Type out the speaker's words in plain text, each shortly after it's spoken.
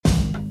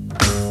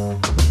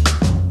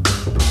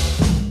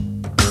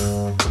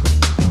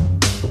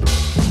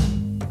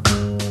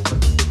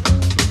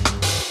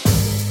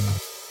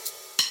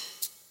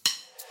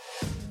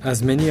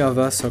As many of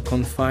us are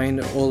confined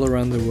all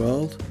around the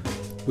world,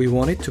 we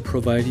wanted to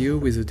provide you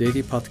with a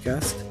daily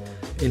podcast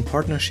in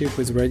partnership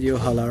with Radio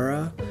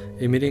Halara,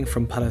 emitting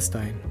from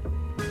Palestine.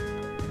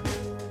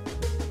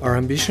 Our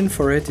ambition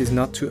for it is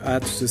not to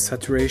add to the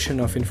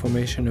saturation of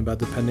information about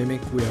the pandemic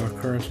we are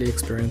currently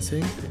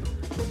experiencing,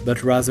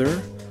 but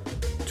rather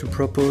to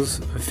propose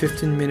a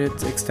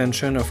 15-minute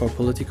extension of our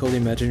political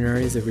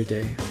imaginaries every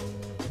day.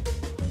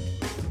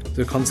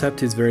 The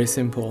concept is very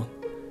simple.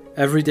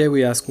 Every day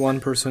we ask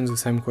one person the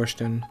same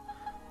question: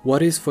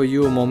 what is for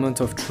you a moment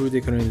of true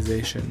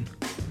decolonization?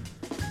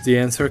 The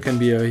answer can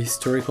be a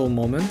historical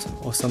moment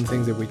or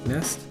something they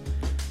witnessed,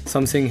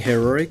 something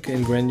heroic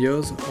and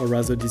grandiose or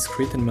rather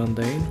discreet and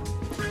mundane,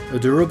 a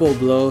durable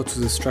blow to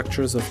the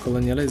structures of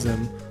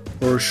colonialism,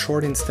 or a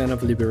short instant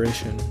of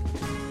liberation.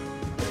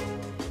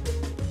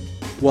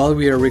 While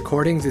we are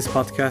recording this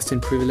podcast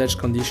in privileged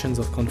conditions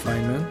of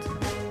confinement,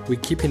 we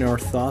keep in our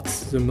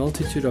thoughts the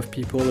multitude of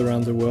people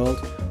around the world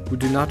who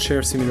do not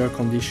share similar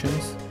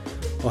conditions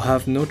or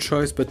have no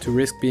choice but to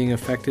risk being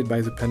affected by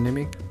the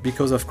pandemic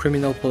because of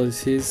criminal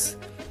policies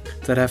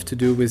that have to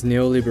do with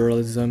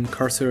neoliberalism,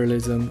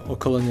 carceralism, or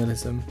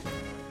colonialism.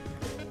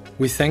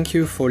 We thank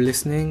you for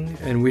listening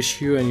and wish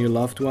you and your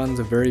loved ones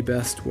the very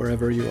best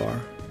wherever you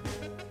are.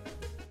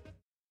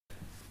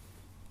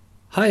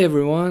 Hi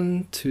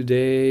everyone,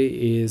 today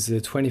is the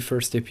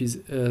 21st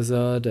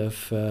episode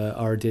of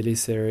our daily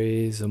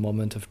series, A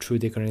Moment of True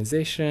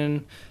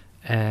Decolonization,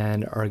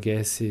 and our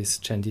guest is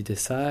Chandni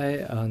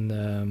Desai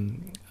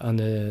on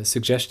the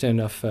suggestion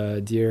of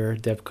dear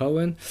Deb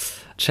Cohen.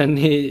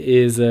 Chandni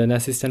is an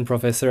assistant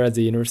professor at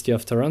the University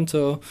of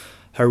Toronto.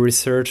 Her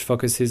research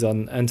focuses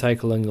on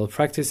anti-colonial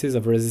practices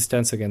of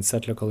resistance against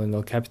settler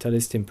colonial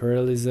capitalist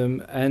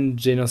imperialism and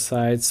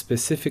genocide,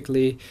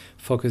 specifically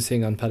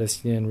focusing on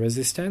Palestinian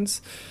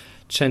resistance.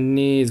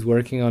 Chandni is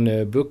working on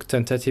a book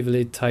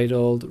tentatively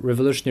titled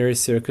Revolutionary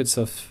Circuits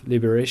of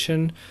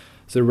Liberation: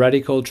 The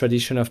Radical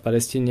Tradition of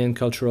Palestinian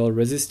Cultural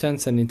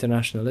Resistance and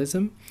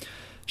Internationalism.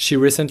 She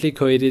recently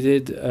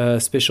co-edited a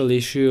special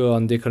issue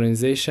on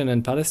decolonization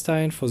and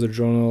Palestine for the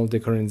journal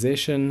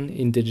Decolonization,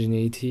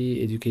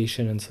 Indigeneity,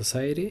 Education and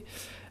Society.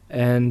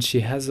 And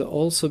she has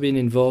also been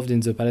involved in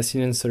the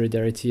Palestinian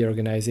Solidarity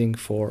organizing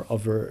for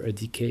over a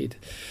decade.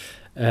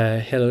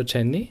 Hello,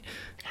 Chandni.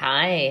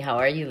 Hi, how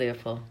are you,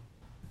 Leopold?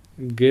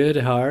 Good,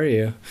 how are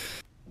you?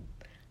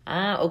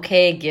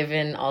 Okay,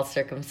 given all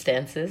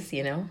circumstances,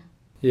 you know?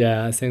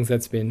 Yeah, I think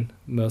that's been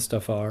most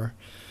of our...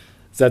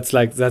 That's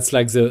like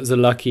the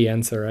lucky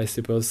answer, I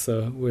suppose.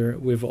 So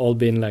we've all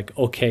been like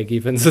okay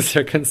given the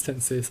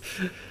circumstances.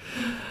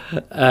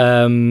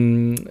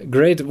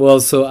 Great. Well,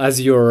 so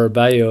as your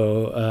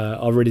bio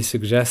already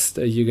suggests,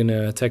 you're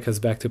gonna take us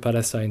back to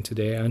Palestine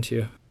today, aren't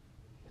you?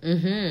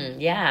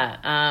 Yeah.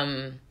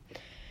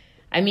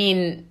 I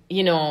mean,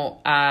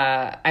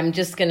 I'm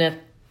just gonna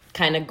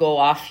kind of go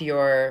off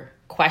your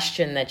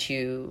question that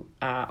you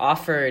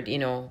offered.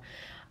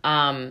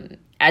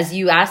 As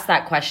you asked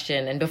that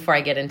question, and before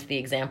I get into the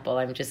example,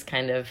 I'm just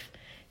kind of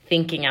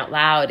thinking out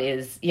loud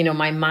is,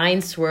 my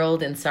mind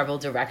swirled in several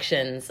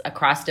directions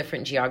across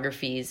different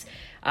geographies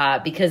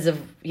because of,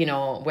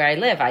 where I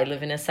live. I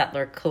live in a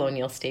settler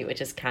colonial state, which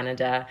is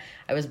Canada.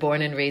 I was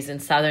born and raised in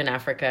Southern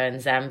Africa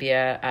and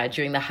Zambia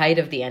during the height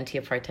of the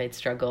anti-apartheid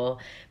struggle.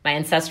 My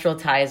ancestral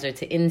ties are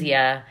to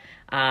India.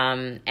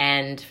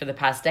 And for the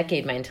past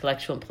decade, my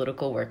intellectual and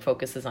political work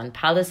focuses on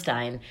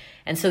Palestine.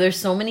 And so there's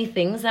so many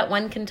things that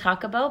one can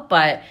talk about,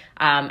 but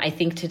I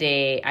think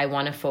today I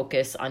want to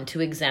focus on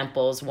two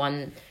examples,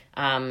 one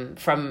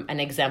from an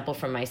example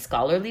from my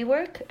scholarly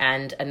work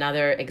and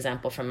another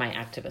example from my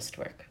activist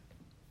work.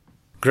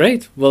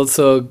 Great. Well,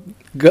 so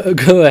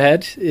go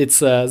ahead. It's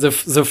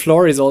the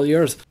floor is all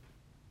yours.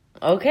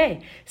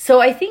 Okay. So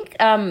I think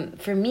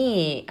for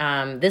me,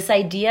 this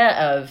idea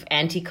of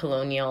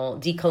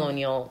decolonial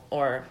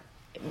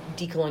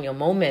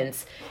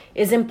moments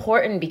is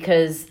important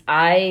because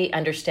I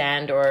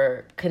understand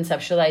or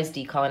conceptualize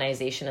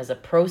decolonization as a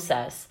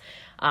process.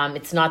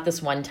 It's not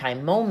this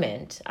one-time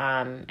moment.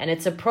 And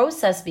it's a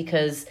process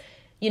because,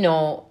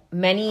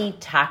 many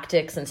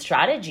tactics and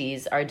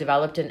strategies are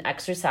developed and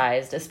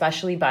exercised,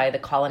 especially by the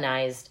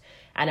colonized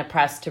and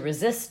oppressed, to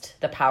resist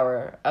the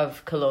power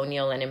of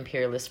colonial and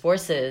imperialist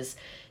forces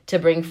to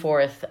bring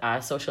forth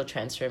social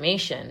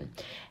transformation.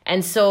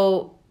 And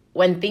so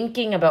when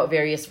thinking about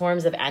various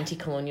forms of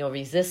anti-colonial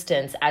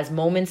resistance as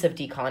moments of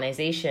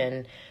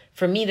decolonization,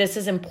 for me, this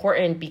is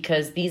important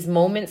because these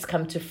moments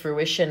come to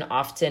fruition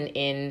often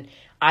in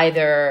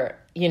either,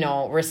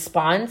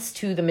 response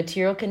to the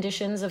material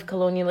conditions of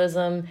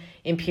colonialism,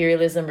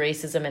 imperialism,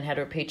 racism, and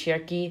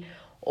heteropatriarchy,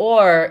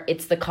 or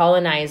it's the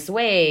colonized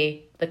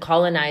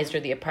or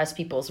the oppressed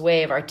people's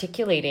way of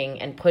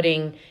articulating and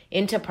putting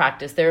into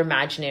practice their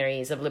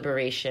imaginaries of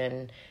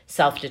liberation,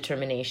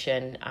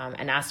 self-determination,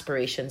 and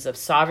aspirations of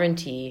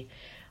sovereignty,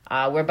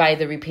 whereby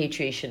the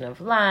repatriation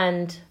of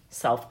land,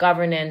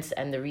 self-governance,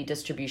 and the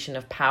redistribution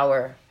of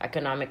power,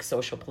 economic,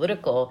 social,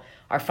 political,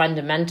 are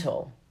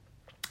fundamental.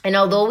 And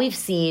although we've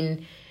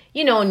seen,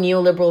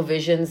 neoliberal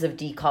visions of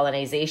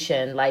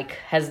decolonization, like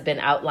has been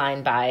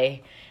outlined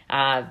by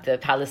the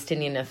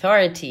Palestinian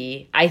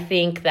Authority, I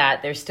think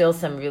that there's still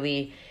some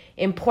really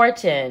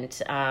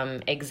important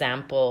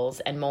examples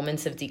and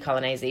moments of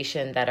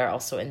decolonization that are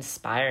also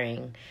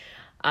inspiring.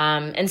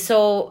 And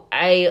so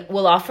I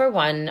will offer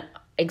one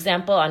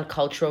example on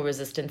cultural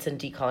resistance and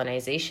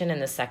decolonization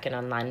and the second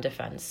on land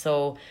defense.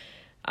 So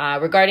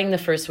regarding the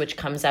first, which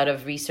comes out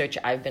of research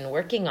I've been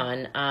working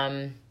on,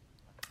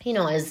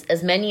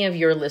 as many of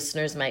your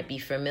listeners might be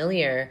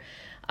familiar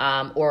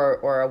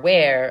or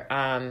aware,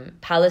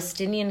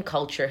 Palestinian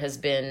culture has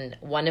been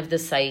one of the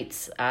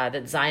sites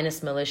that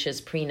Zionist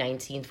militias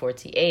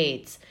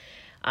pre-1948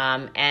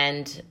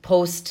 and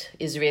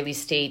post-Israeli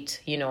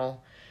state,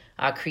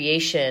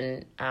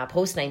 creation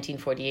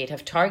post-1948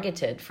 have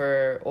targeted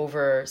for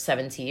over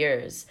 70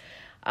 years.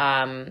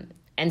 And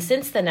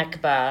since the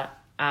Nakba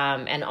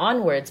and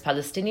onwards,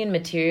 Palestinian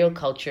material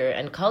culture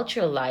and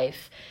cultural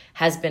life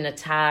has been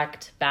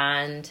attacked,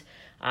 banned,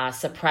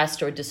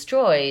 suppressed, or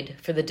destroyed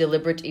for the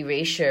deliberate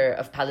erasure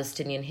of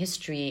Palestinian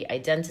history,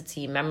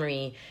 identity,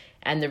 memory,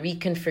 and the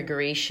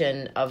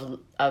reconfiguration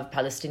of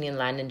Palestinian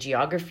land and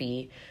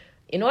geography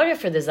in order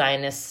for the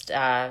Zionist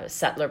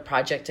settler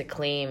project to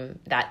claim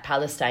that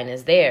Palestine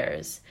is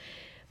theirs.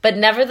 But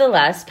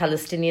nevertheless,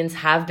 Palestinians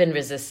have been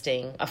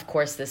resisting, of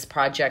course, this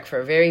project for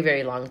a very,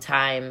 very long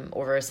time,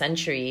 over a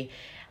century.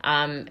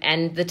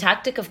 And the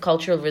tactic of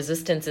cultural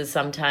resistance is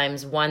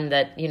sometimes one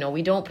that,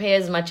 we don't pay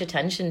as much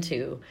attention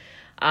to.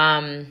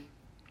 And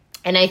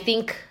I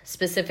think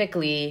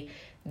specifically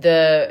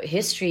the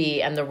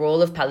history and the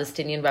role of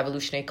Palestinian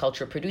revolutionary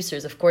culture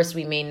producers. Of course,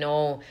 we may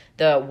know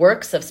the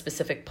works of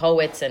specific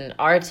poets and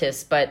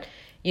artists, but,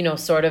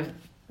 sort of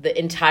the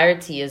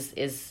entirety of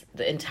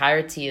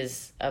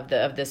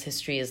this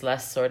history is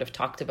less sort of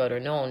talked about or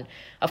known.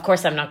 Of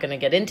course, I'm not going to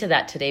get into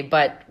that today,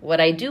 but what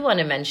I do want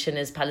to mention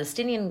is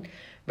Palestinian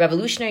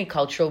revolutionary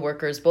cultural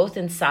workers, both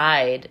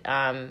inside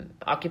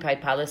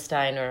occupied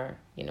Palestine or,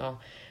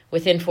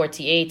 within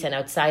 48 and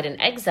outside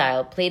in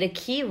exile, played a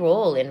key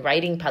role in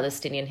writing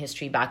Palestinian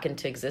history back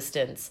into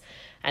existence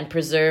and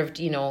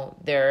preserved,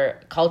 their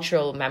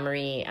cultural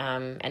memory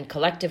and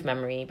collective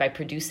memory by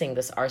producing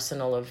this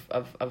arsenal of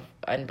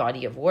and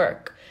body of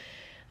work.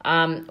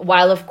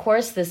 While, of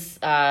course, this,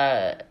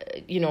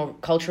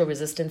 cultural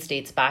resistance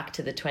dates back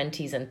to the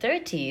 20s and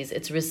 30s,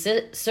 its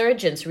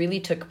resurgence really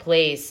took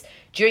place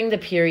during the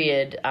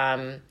period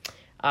of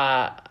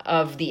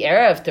the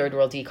era of third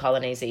world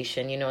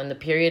decolonization, in the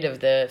period of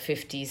the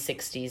 50s,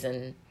 60s,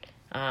 and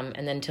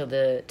then to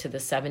the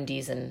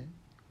 70s and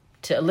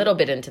to a little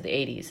bit into the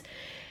 80s.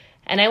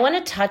 And I want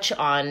to touch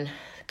on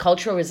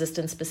cultural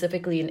resistance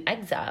specifically in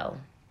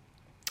exile.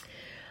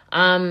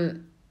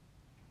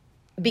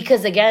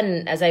 Because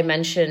again, as I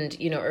mentioned,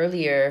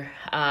 earlier,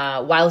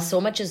 while so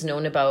much is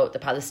known about the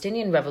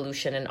Palestinian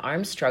revolution and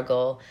armed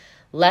struggle,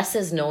 less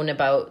is known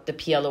about the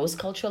PLO's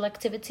cultural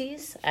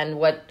activities. And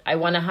what I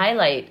want to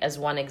highlight as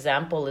one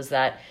example is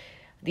that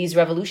these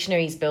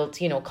revolutionaries built,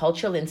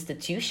 cultural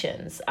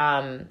institutions.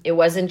 It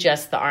wasn't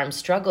just the armed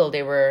struggle.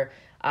 They were,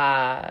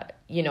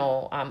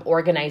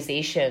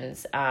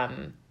 organizations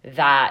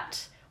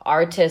that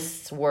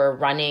artists were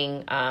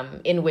running,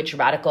 in which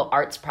radical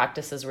arts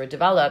practices were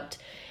developed.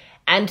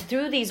 And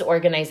through these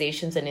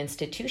organizations and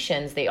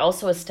institutions, they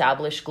also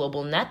established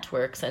global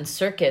networks and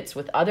circuits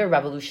with other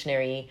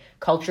revolutionary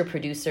culture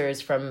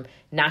producers from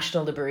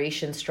national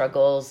liberation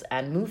struggles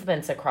and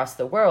movements across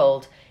the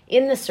world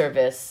in the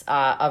service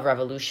of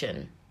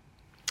revolution.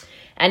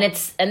 And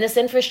this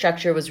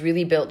infrastructure was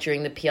really built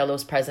during the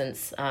PLO's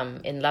presence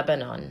in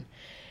Lebanon.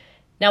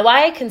 Now,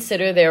 why I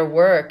consider their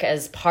work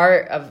as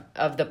part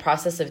of the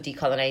process of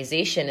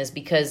decolonization is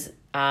because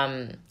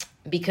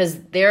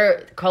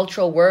their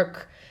cultural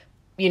work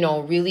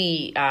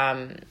really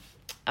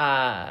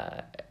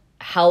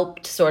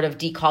helped sort of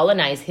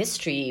decolonize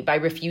history by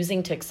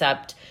refusing to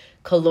accept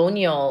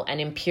colonial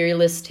and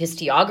imperialist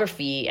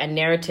historiography and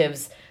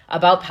narratives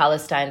about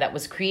Palestine that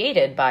was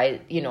created by,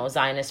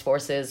 Zionist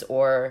forces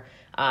or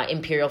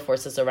imperial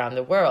forces around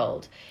the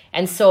world.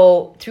 And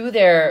so through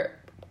their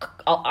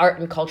art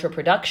and culture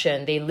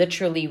production, they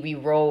literally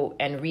rewrote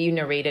and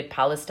re-narrated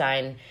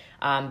Palestine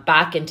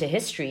back into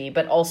history,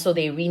 but also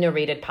they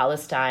re-narrated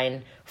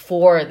Palestine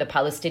for the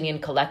Palestinian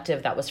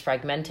collective that was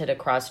fragmented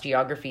across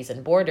geographies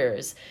and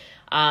borders.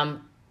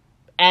 And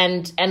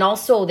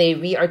also they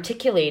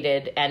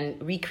re-articulated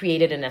and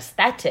recreated an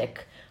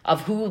aesthetic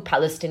of who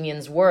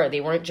Palestinians were.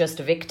 They weren't just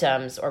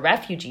victims or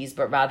refugees,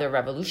 but rather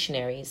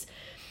revolutionaries.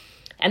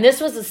 And this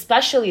was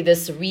especially,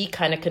 this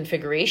kind of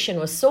configuration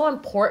was so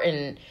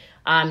important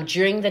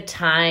during the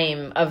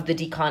time of the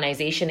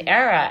decolonization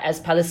era, as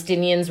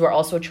Palestinians were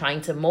also trying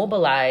to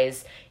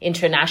mobilize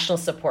international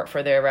support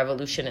for their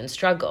revolution and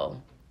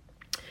struggle.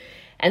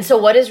 And so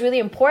what is really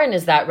important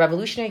is that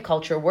revolutionary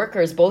culture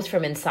workers, both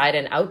from inside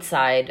and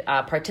outside,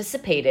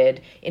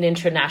 participated in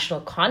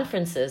international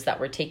conferences that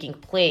were taking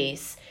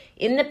place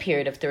in the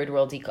period of third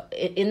world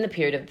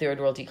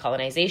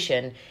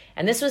decolonization,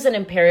 and this was an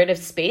imperative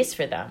space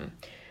for them.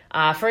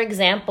 For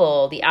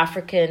example, the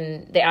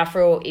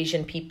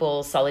Afro-Asian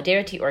People's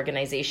Solidarity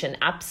Organization,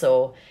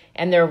 APSO,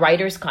 and their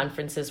writers'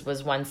 conferences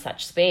was one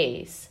such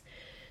space.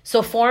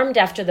 So formed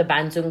after the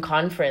Bandung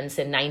Conference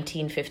in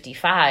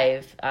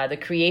 1955, the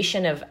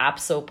creation of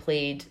APSO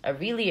played a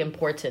really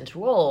important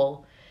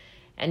role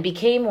and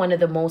became one of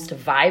the most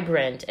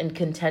vibrant and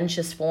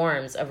contentious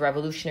forms of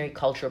revolutionary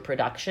cultural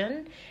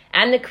production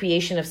and the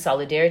creation of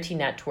solidarity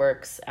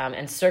networks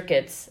and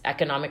circuits,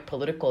 economic,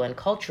 political, and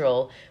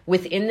cultural,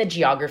 within the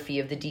geography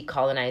of the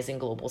decolonizing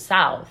global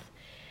South.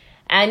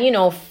 And,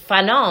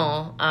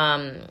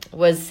 Fanon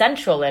was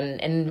central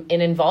and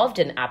involved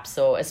in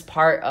APSO as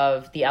part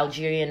of the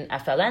Algerian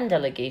FLN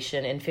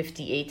delegation in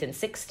 58 and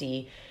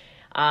 60.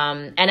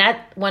 And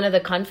at one of the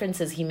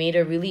conferences, he made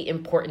a really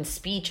important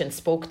speech and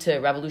spoke to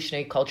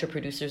revolutionary culture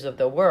producers of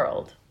the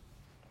world.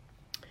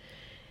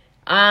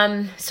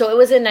 So it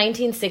was in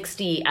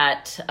 1960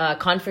 at a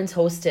conference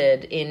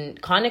hosted in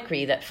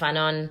Conakry that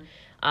Fanon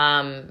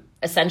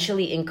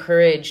essentially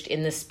encouraged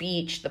in the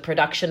speech the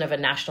production of a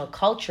national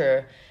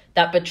culture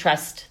that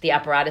buttressed the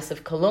apparatus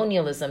of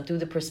colonialism through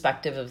the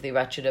perspective of the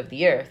wretched of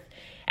the earth,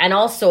 and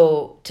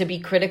also to be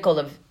critical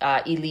of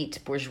elite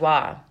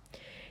bourgeois.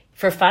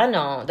 For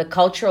Fanon, the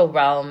cultural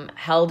realm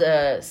held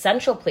a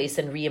central place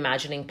in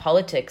reimagining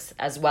politics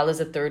as well as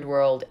a third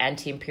world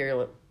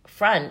anti-imperial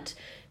front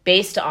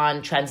based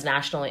on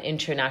transnational and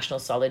international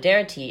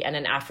solidarity and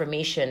an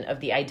affirmation of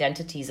the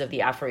identities of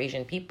the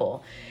Afro-Asian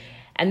people.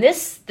 And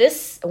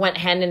this went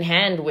hand in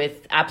hand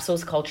with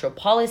APSO's cultural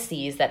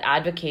policies that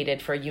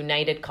advocated for a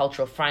united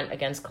cultural front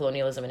against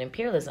colonialism and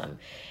imperialism.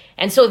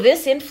 And so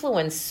this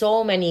influenced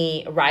so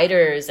many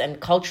writers and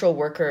cultural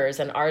workers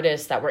and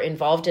artists that were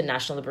involved in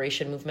national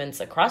liberation movements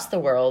across the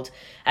world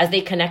as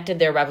they connected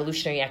their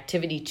revolutionary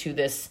activity to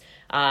this,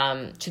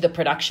 to the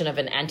production of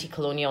an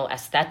anti-colonial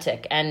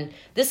aesthetic. And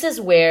this is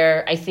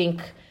where I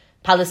think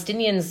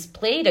Palestinians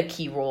played a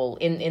key role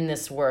in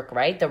this work,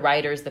 right? The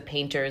writers, the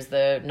painters,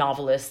 the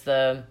novelists,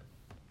 the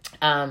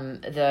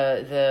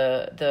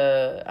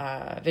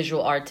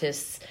visual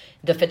artists,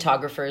 the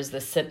photographers,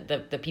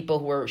 the people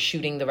who were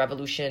shooting the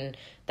revolution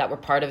that were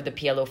part of the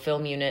PLO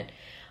film unit.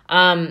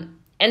 And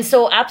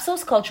so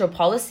APSO's cultural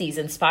policies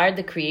inspired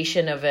the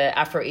creation of an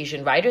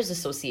Afro-Asian Writers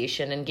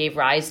Association and gave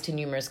rise to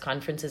numerous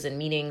conferences and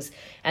meetings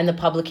and the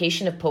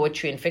publication of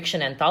poetry and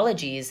fiction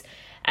anthologies.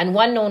 And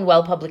one known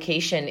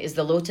publication is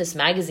the Lotus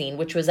magazine,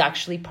 which was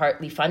actually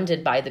partly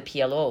funded by the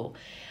PLO.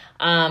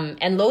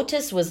 And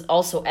Lotus was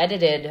also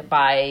edited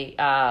by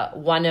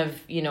one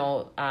of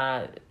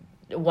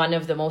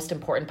the most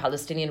important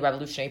Palestinian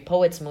revolutionary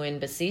poets,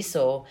 Muin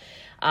Basiso,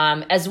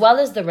 as well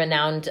as the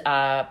renowned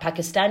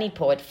Pakistani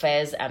poet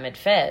Faiz Ahmed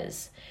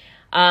Faiz.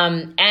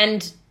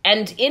 And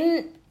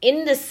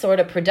in this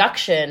sort of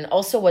production,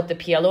 also what the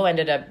PLO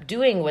ended up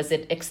doing was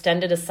it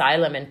extended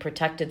asylum and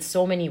protected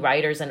so many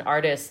writers and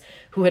artists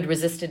who had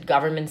resisted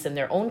governments in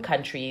their own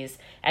countries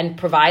and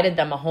provided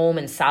them a home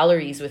and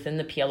salaries within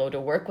the PLO to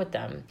work with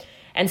them.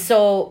 And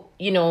so,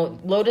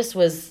 Lotus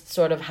was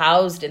sort of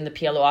housed in the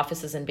PLO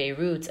offices in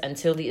Beirut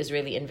until the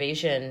Israeli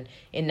invasion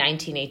in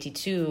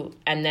 1982,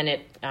 and then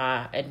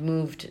it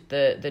moved.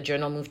 The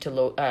journal moved to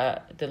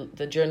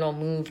the journal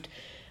moved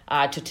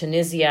to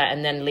Tunisia,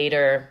 and then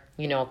later,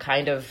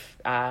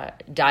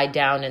 died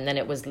down, and then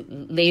it was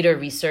later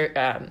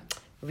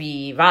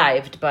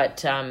revived. But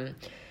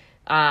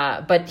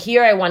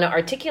here I want to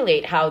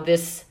articulate how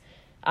this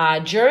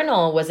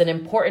journal was an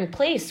important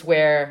place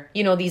where,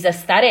 these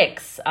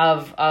aesthetics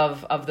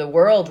of the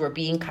world were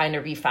being kind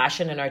of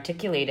refashioned and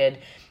articulated.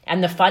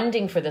 And the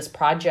funding for this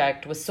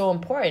project was so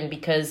important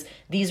because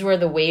these were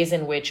the ways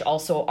in which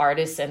also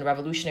artists and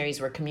revolutionaries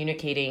were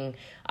communicating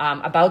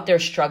about their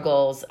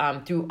struggles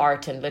through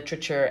art and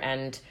literature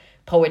and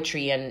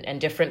poetry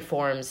and different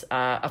forms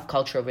of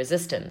cultural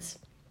resistance.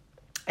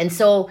 And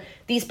so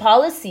these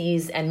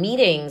policies and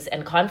meetings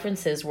and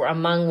conferences were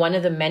among one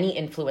of the many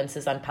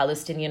influences on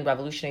Palestinian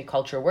revolutionary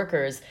culture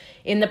workers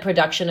in the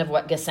production of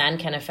what Ghassan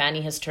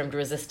Kanafani has termed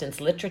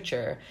resistance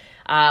literature,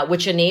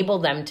 which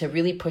enabled them to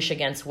really push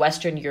against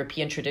Western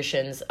European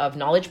traditions of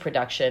knowledge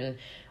production,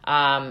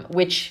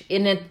 which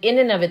in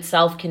and of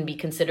itself can be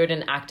considered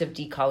an act of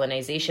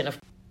decolonization.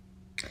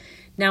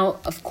 Now,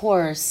 of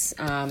course,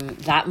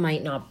 that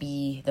might not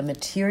be the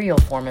material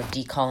form of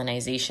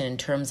decolonization in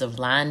terms of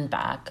land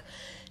back.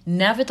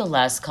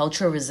 Nevertheless,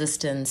 cultural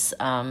resistance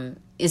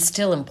is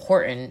still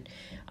important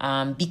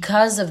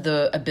because of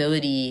the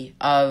ability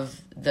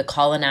of the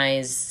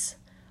colonized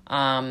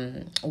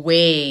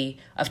way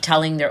of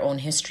telling their own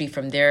history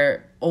from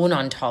their own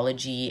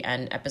ontology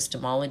and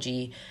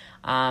epistemology,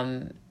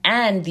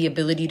 and the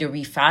ability to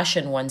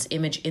refashion one's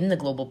image in the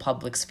global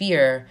public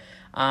sphere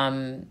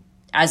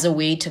as a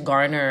way to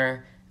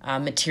garner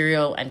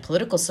material and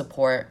political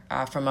support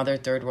from other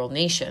third world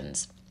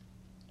nations.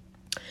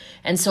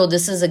 And so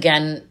this is,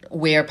 again,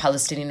 where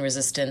Palestinian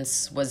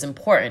resistance was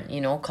important.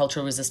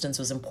 Cultural resistance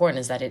was important,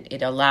 is that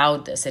it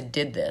allowed this, it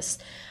did this.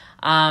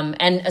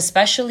 And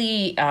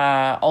especially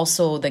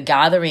also the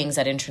gatherings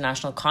at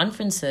international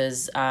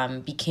conferences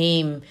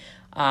became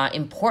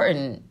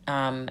important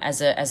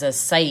as a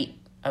site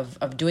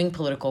of doing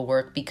political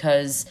work,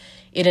 because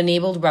it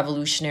enabled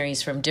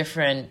revolutionaries from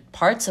different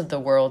parts of the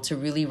world to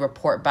really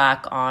report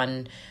back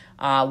on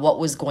what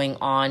was going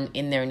on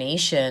in their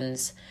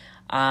nations.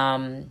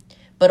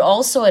 But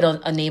also it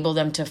enabled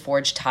them to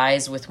forge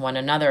ties with one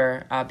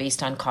another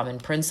based on common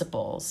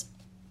principles.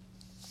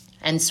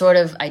 And sort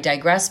of, I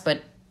digress,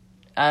 but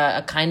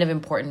a kind of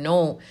important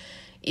note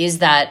is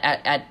that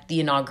at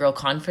the inaugural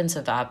conference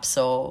of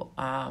APSO,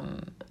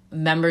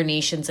 member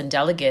nations and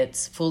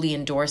delegates fully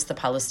endorsed the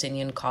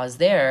Palestinian cause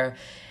there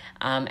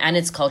and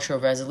its cultural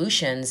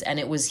resolutions. And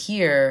it was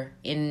here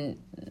in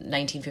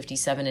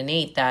 1957 and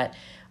 8 that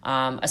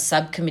a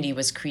subcommittee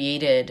was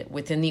created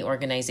within the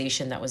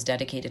organization that was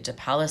dedicated to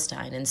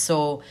Palestine. And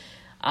so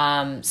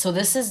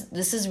this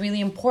is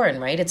really important,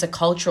 right? It's a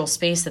cultural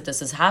space that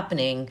this is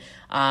happening,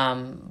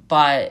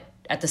 but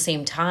at the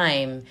same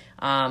time,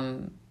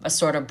 a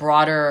sort of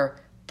broader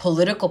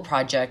political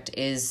project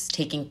is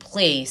taking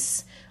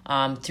place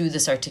through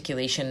this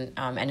articulation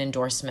and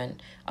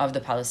endorsement of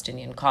the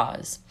Palestinian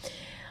cause.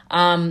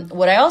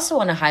 What I also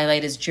want to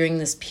highlight is during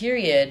this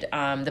period,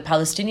 the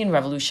Palestinian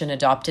Revolution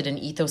adopted an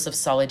ethos of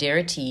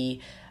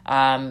solidarity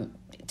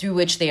through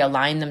which they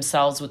aligned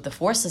themselves with the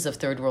forces of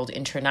Third World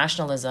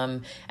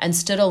internationalism and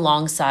stood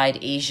alongside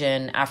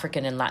Asian,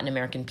 African, and Latin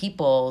American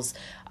peoples,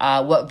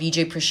 what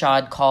Vijay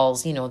Prashad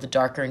calls, the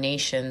darker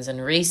nations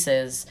and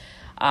races.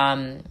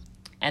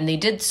 And they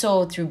did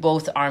so through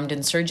both armed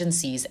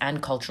insurgencies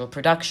and cultural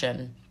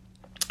production.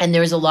 And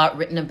there's a lot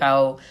written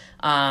about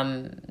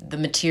the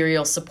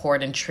material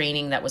support and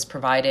training that was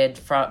provided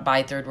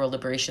by Third World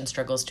liberation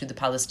struggles to the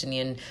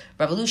Palestinian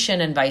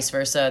Revolution, and vice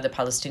versa, the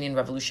Palestinian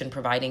Revolution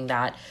providing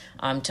that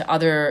to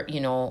other,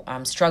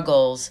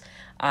 struggles.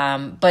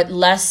 But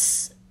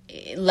less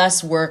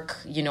work,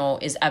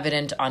 is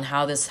evident on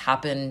how this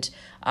happened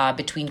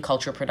between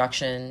culture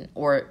production,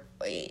 or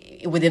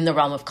within the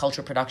realm of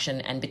culture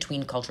production and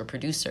between culture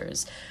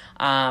producers.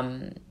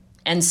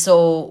 And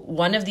so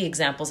one of the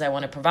examples I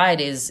want to provide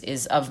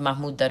is of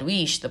Mahmoud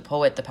Darwish, the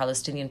poet, the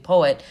Palestinian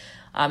poet,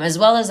 as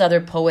well as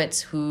other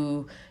poets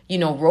who,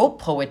 wrote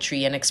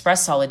poetry and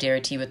expressed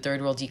solidarity with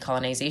Third World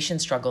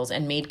decolonization struggles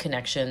and made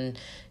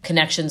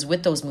connections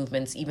with those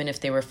movements, even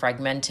if they were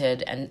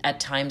fragmented and at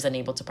times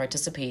unable to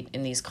participate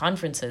in these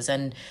conferences.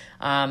 And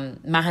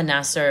Maha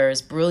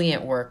Nasser's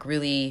brilliant work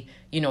really,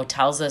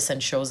 tells us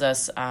and shows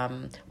us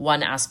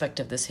one aspect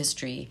of this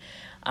history.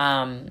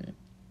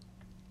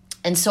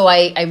 And so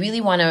I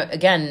really want to,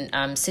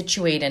 again,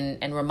 situate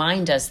and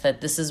remind us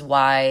that this is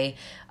why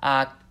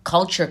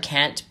culture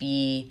can't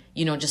be,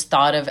 just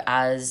thought of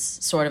as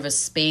sort of a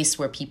space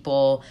where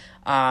people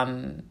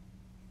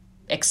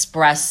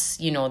express,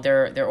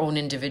 their own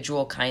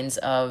individual kinds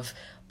of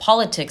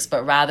politics,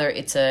 but rather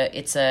it's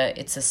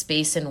a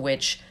space in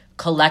which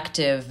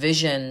collective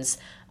visions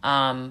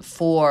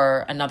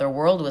for another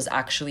world was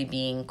actually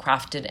being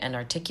crafted and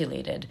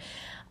articulated.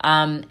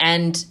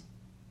 And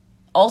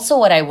also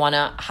what I want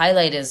to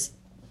highlight is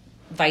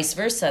vice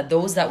versa,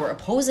 those that were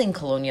opposing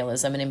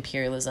colonialism and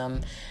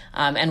imperialism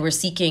and were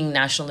seeking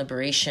national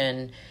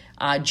liberation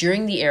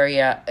during the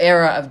era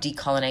of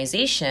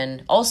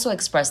decolonization also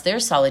expressed their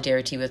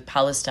solidarity with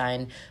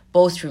Palestine,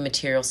 both through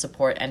material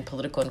support and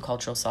political and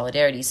cultural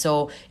solidarity.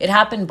 So it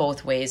happened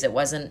both ways. It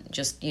wasn't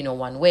just,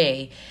 one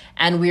way.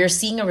 And we are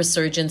seeing a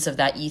resurgence of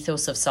that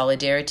ethos of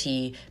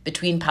solidarity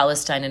between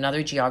Palestine and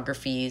other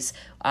geographies,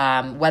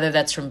 whether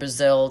that's from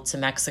Brazil to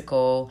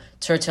Mexico,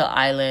 Turtle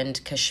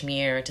Island,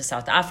 Kashmir to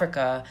South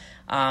Africa.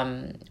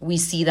 We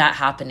see that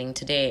happening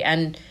today.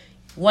 And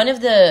one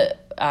of the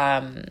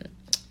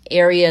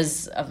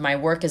areas of my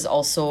work is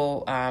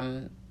also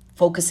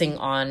focusing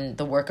on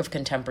the work of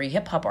contemporary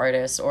hip-hop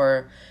artists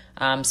or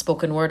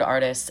spoken word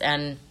artists.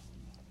 And,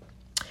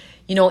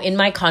 in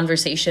my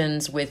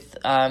conversations with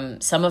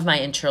some of my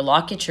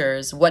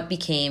interlocutors, what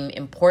became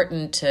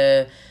important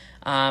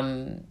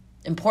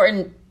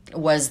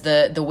was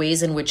the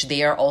ways in which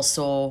they are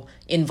also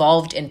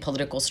involved in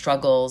political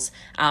struggles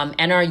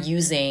and are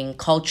using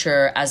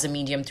culture as a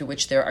medium through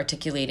which they're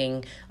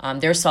articulating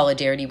their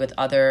solidarity with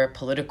other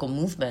political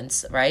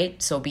movements,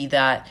 right? So be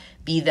that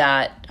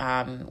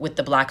with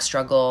the Black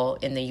struggle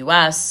in the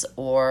U.S.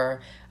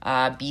 or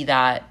be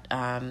that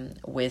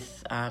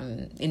with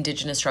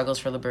indigenous struggles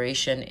for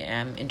liberation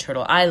in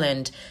Turtle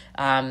Island.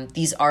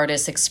 These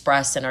artists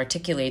express and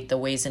articulate the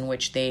ways in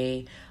which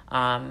they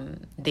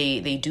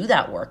do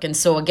that work. And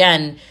so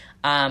again,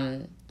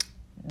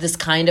 this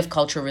kind of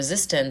cultural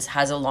resistance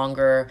has a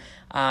longer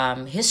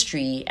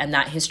history, and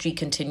that history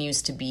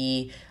continues to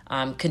be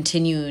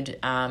continued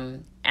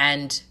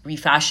and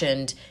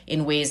refashioned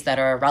in ways that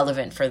are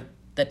relevant for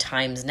the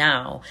times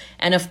now.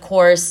 And of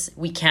course,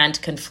 we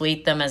can't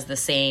conflate them as the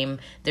same.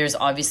 There's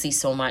obviously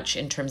so much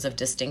in terms of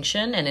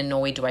distinction, and in no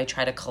way do I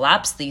try to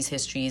collapse these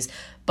histories.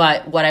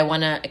 But what I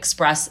want to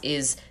express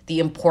is the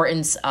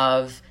importance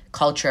of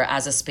culture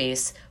as a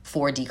space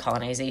for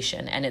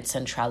decolonization and its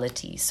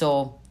centrality.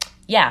 So,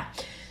 yeah,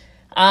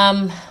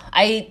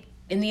 I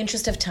in the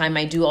interest of time,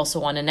 I do also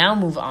want to now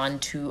move on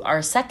to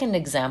our second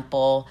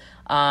example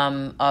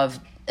of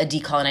a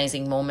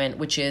decolonizing moment,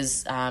 which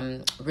is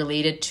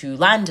related to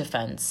land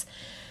defense.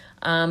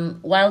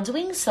 While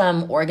doing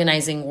some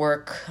organizing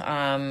work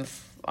on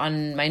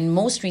my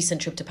most recent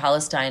trip to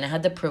Palestine, I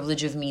had the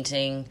privilege of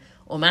meeting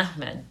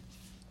Ahmed.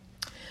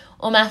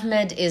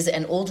 Ahmed is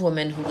an old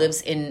woman who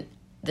lives in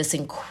this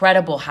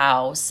incredible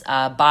house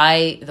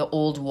by the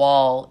old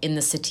wall in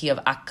the city of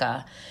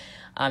Akka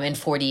in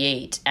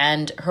 48.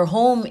 And her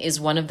home is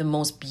one of the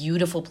most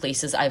beautiful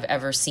places I've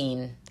ever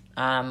seen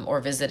or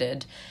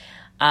visited.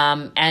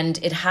 And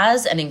it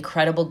has an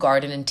incredible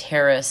garden and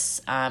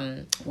terrace,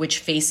 which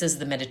faces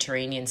the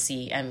Mediterranean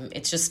Sea. And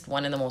it's just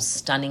one of the most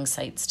stunning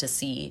sights to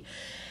see.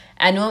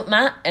 And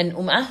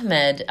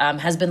Ahmed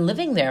has been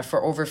living there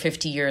for over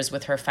 50 years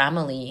with her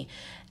family.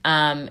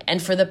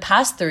 And for the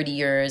past 30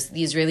 years,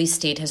 the Israeli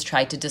state has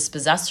tried to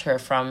dispossess her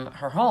from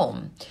her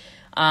home.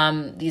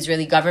 The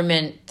Israeli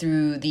government,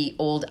 through the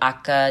old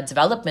Akka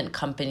Development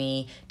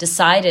Company,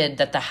 decided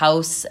that the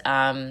house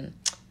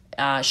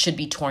should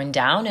be torn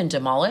down and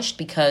demolished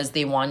because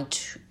they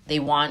want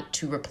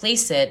to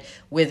replace it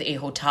with a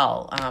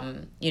hotel,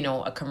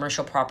 a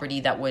commercial property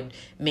that would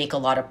make a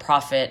lot of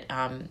profit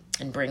and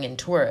bring in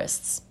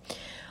tourists.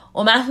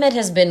 Ahmed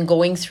has been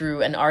going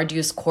through an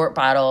arduous court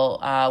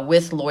battle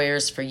with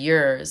lawyers for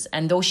years,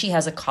 and though she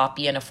has a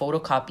copy and a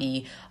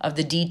photocopy of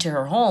the deed to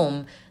her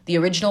home, the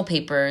original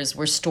papers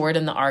were stored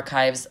in the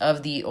archives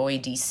of the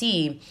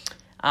OADC,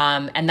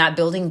 and that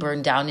building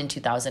burned down in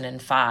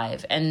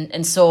 2005.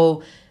 And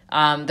so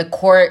the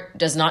court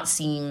does not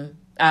seem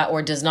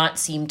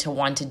to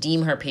want to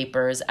deem her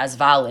papers as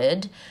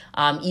valid,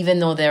 even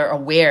though they're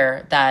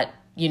aware that,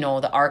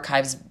 the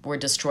archives were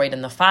destroyed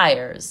in the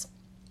fires.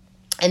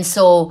 And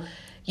so,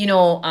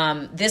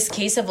 this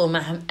case of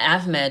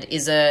Ahmed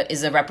is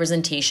a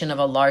representation of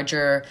a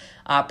larger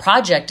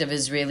project of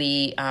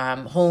Israeli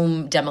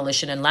home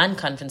demolition and land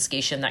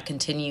confiscation that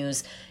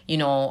continues,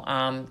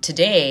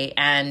 today.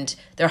 And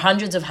there are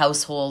hundreds of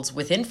households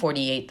within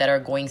 48 that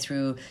are going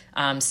through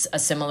a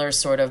similar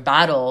sort of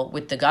battle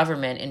with the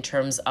government in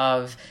terms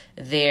of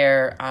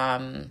their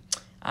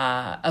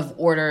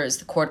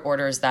court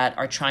orders that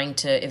are trying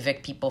to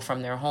evict people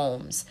from their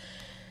homes.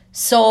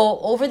 So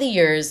over the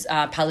years,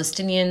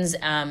 Palestinians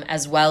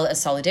as well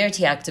as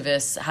solidarity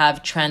activists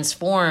have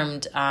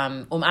transformed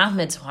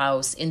Ahmed's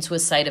house into a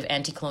site of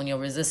anti-colonial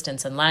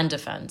resistance and land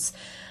defense.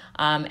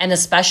 And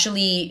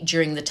especially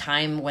during the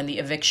time when the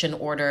eviction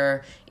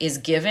order is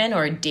given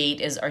or a date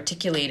is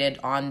articulated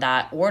on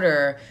that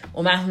order,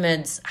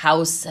 Ahmed's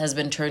house has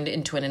been turned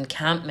into an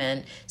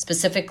encampment,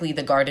 specifically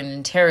the garden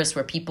and terrace,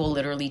 where people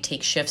literally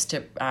take shifts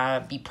to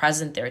be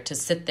present there, to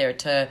sit there,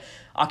 to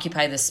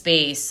occupy the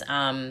space,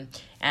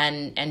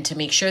 and to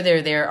make sure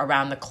they're there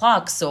around the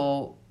clock.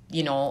 So,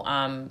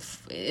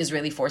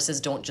 Israeli forces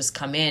don't just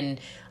come in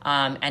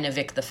and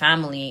evict the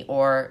family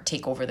or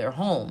take over their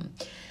home.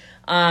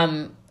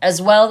 As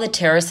well, the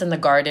terrace and the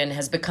garden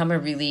has become a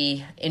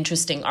really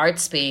interesting art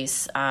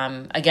space,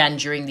 again,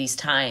 during these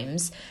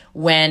times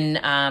when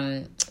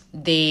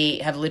they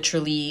have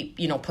literally,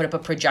 put up a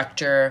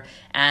projector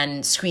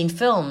and screen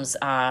films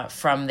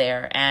from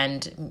there.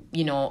 And,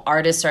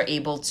 artists are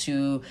able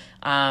to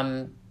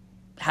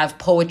have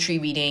poetry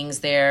readings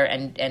there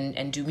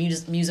and do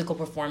musical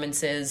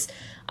performances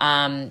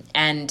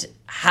and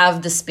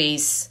have the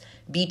space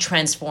be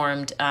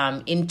transformed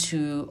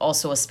into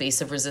also a space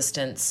of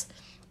resistance.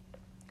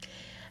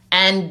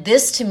 And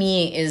this to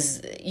me is,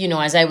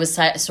 as I was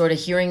sort of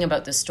hearing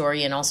about this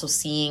story and also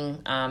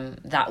seeing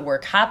that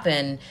work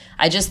happen,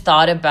 I just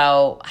thought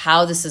about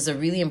how this is a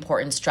really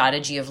important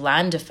strategy of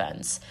land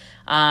defense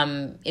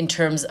in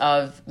terms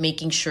of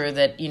making sure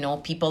that,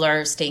 people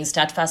are staying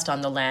steadfast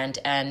on the land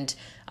and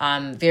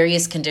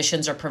various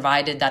conditions are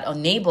provided that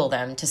enable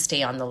them to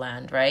stay on the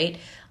land, right?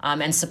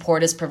 And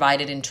support is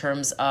provided in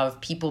terms of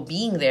people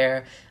being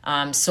there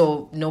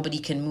so nobody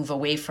can move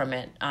away from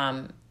it.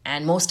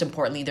 And most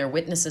importantly, there are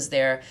witnesses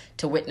there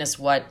to witness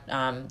what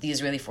the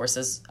Israeli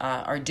forces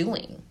are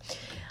doing.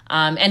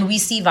 And we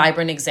see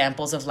vibrant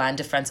examples of land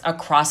defense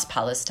across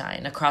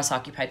Palestine, across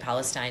occupied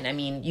Palestine. I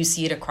mean, you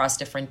see it across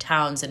different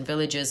towns and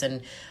villages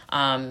and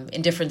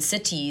in different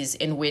cities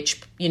in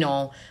which,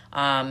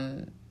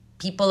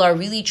 people are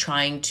really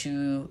trying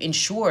to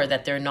ensure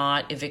that they're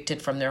not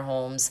evicted from their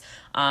homes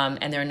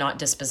and they're not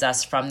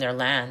dispossessed from their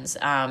lands.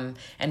 And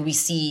we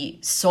see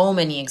so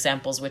many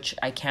examples, which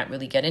I can't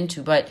really get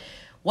into. But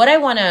what I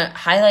want to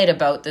highlight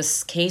about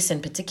this case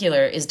in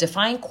particular is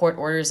defiant court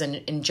orders and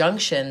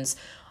injunctions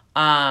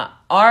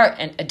are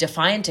a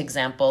defiant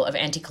example of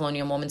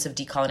anti-colonial moments of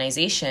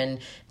decolonization,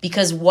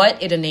 because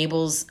what it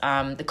enables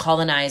the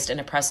colonized and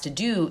oppressed to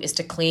do is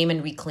to claim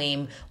and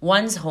reclaim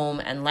one's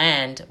home and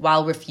land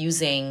while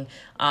refusing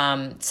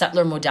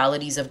settler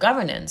modalities of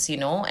governance,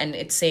 and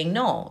it's saying,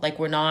 no, like,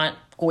 we're not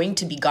going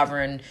to be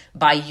governed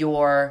by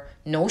your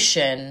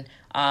notion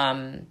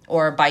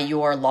or by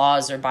your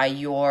laws or by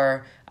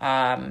your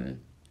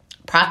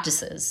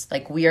practices.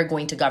 Like, we are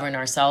going to govern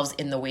ourselves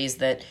in the ways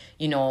that,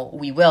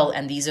 we will,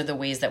 and these are the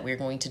ways that we're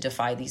going to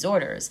defy these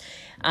orders.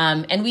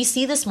 And we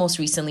see this most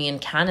recently in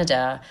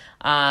Canada,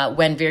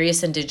 when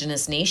various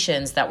Indigenous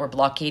nations that were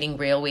blockading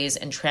railways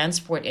and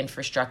transport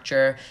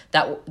infrastructure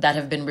that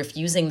have been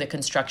refusing the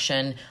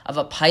construction of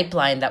a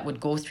pipeline that would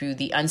go through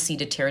the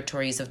unceded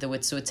territories of the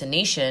Wet'suwet'en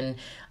Nation,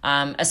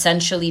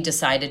 essentially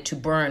decided to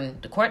burn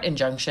the court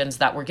injunctions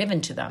that were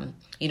given to them.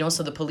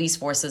 So the police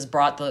forces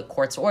brought the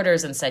court's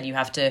orders and said, you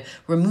have to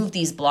remove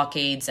these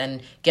blockades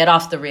and get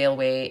off the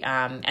railway.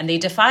 And they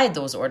defied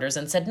those orders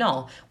and said,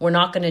 no, we're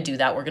not going to do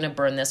that. We're going to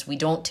burn this. We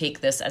don't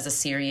take this as a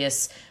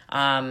serious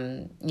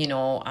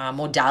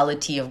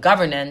modality of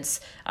governance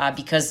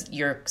because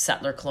you're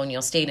settler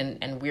colonial state,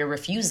 and we're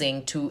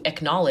refusing to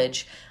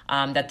acknowledge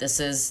that this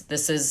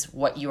is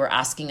what you are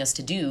asking us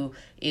to do,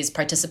 is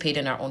participate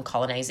in our own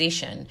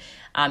colonization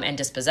and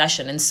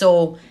dispossession. And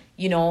so,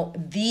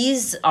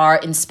 these are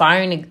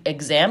inspiring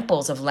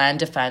examples of land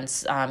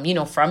defense,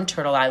 from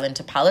Turtle Island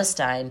to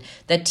Palestine,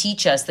 that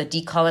teach us that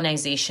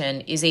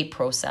decolonization is a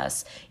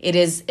process. It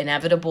is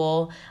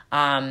inevitable,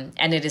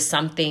 and it is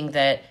something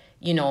that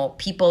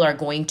people are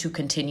going to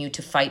continue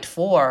to fight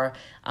for,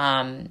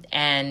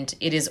 and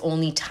it is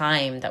only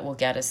time that will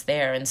get us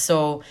there. And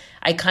so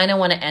I kind of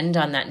want to end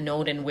on that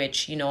note in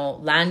which,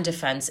 land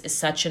defense is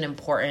such an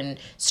important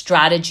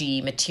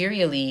strategy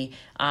materially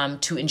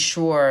to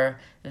ensure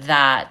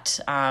that,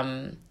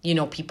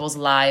 people's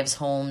lives,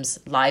 homes,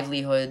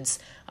 livelihoods,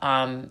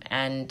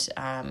 and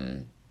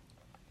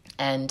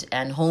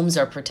homes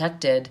are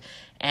protected,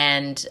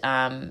 and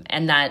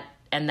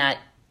that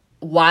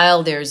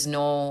while there's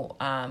no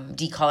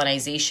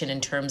decolonization in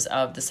terms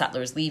of the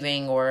settlers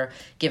leaving or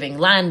giving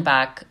land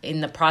back,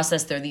 in the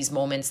process, there are these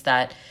moments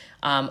that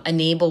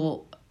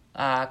enable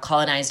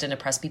colonized and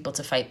oppressed people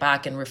to fight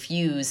back and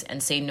refuse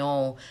and say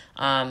no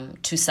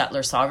to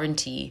settler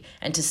sovereignty,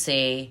 and to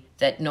say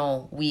that,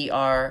 no, we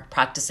are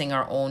practicing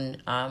our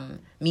own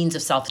means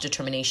of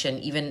self-determination,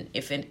 even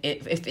if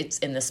it's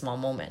in this small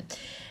moment.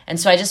 And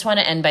so I just want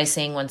to end by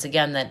saying once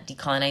again that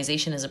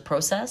decolonization is a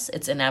process,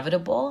 it's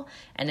inevitable,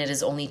 and it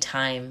is only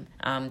time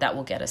that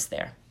will get us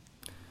there.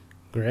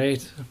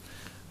 Great.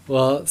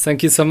 Well,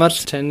 thank you so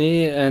much,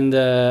 Chandni, and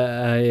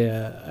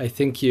I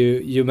think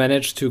you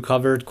managed to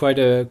cover quite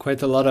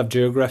a lot of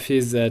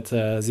geographies that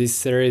this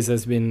series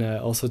has been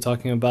also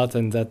talking about,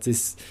 and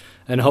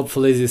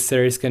hopefully this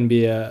series can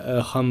be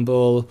a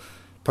humble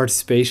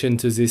participation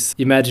to this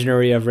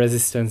imaginary of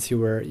resistance you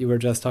were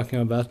just talking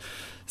about.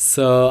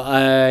 So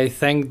I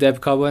thank Deb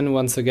Cowan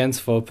once again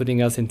for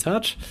putting us in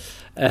touch,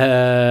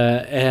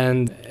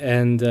 and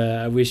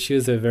I wish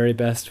you the very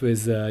best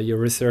with your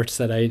research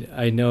that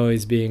I know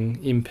is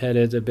being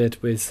impeded a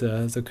bit with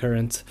the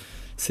current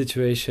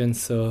situation.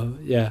 So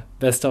yeah,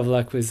 best of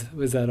luck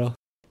with that all.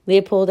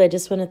 Leopold, I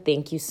just want to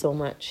thank you so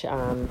much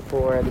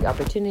for the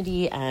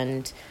opportunity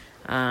and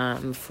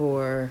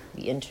for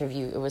the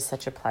interview. It was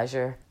such a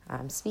pleasure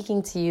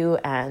speaking to you,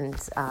 and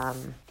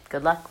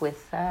good luck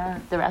with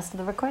the rest of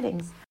the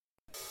recordings.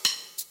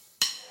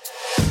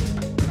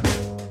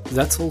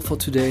 That's all for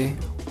today.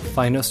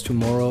 Find us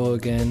tomorrow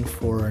again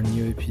for a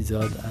new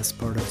episode as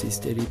part of this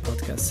daily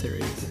podcast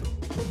series.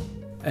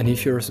 And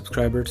if you're a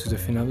subscriber to the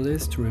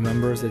Funambulist,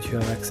 remember that you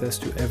have access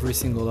to every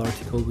single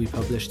article we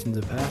published in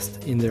the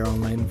past in their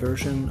online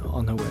version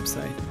on our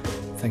website.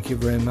 Thank you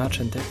very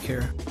much and take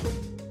care.